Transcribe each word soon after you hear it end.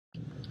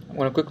I'm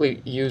going to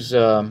quickly use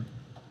the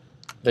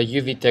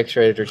UV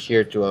texture editor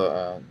here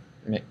to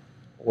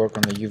work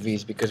on the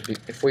UVs, because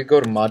if we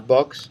go to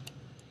Mudbox,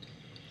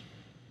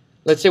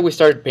 let's say we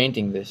started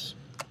painting this.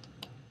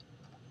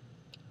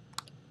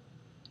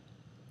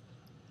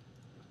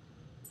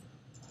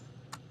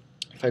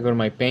 If I go to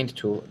my paint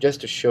tool,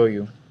 just to show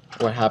you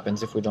what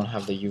happens if we don't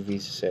have the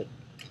UVs set.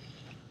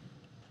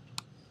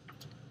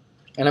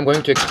 And I'm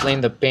going to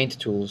explain the paint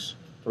tools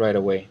right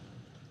away.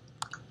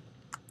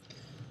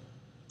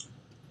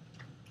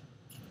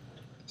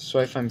 So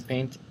if I'm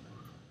painting,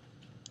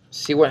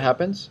 see what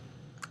happens?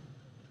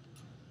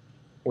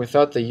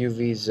 Without the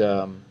UVs,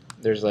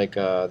 there's like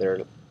there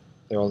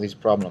are all these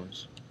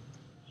problems.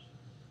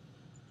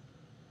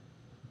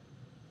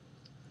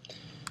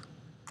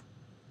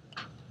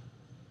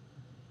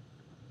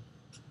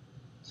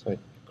 So it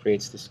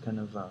creates this kind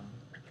of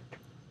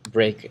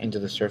break into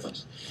the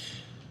surface.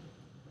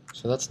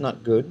 So that's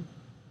not good.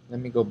 Let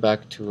me go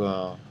back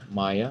to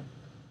Maya.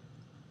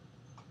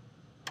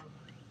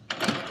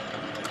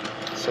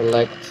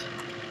 Select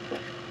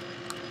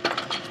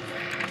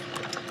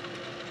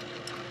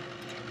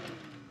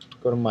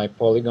go to my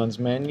polygons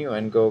menu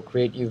and go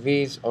create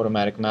UVs,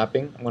 automatic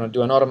mapping. I'm going to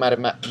do an automatic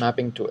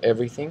mapping to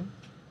everything.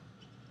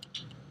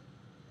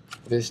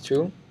 This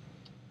too.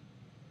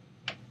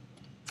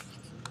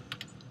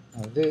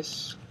 Now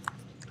this.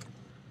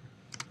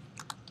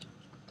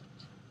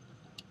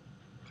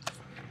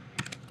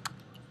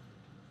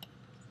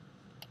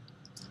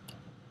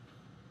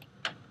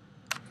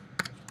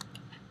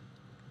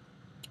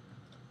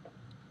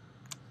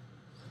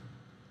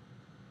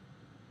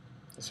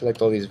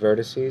 Select all these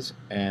vertices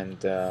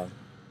and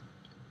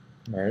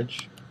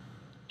merge.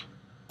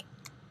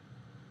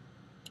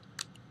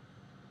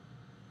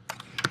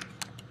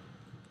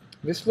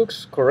 This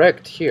looks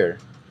correct here.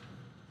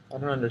 I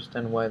don't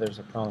understand why there's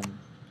a problem.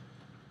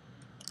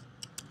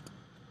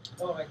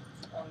 Oh, like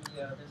on the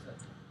there's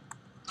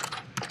a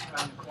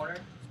around the corner,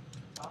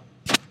 top.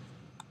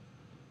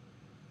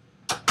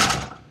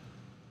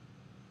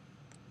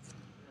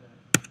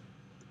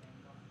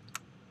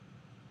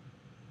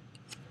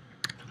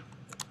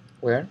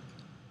 Where?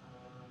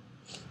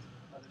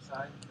 Other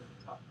side, the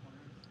top corner.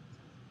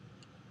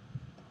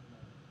 On the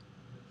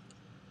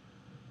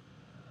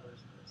other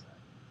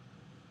side.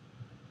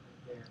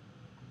 Right there.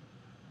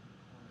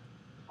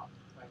 Top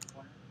right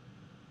corner.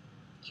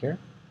 Here?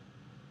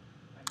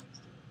 Right next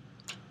to it.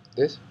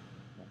 This?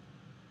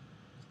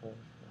 Like, you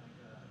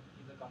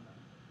look on the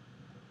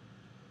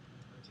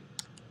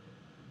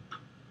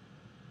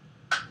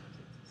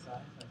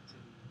side, like to the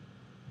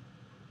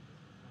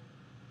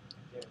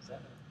right there. Is that a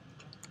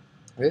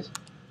This?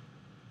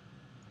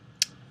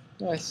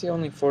 No, I see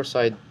only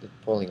 4-sided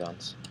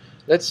polygons.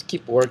 Let's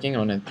keep working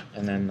on it,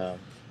 and then if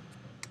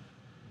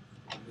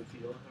you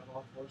don't have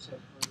all 4 side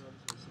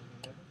polygons or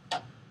something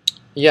like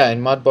yeah,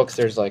 in Mudbox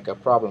there's like a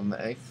problem.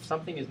 If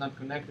something is not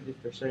connected,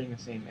 if they're sharing the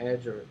same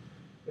edge, or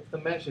if the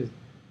mesh is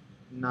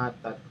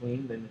not that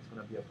clean, then it's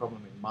going to be a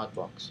problem in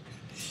Mudbox.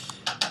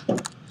 I'm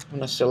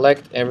going to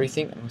select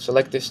everything. I'm going to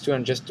select this too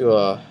and just do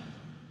a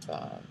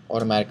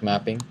automatic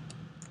mapping.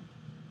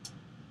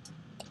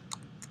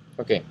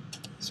 Okay,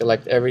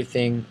 select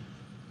everything.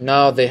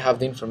 Now they have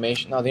the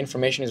information. Now the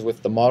information is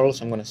with the model,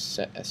 so I'm going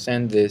to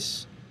send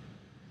this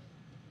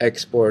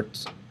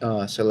export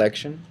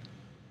selection.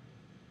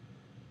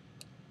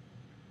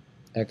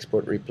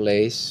 Export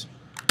replace.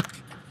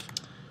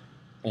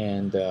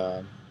 And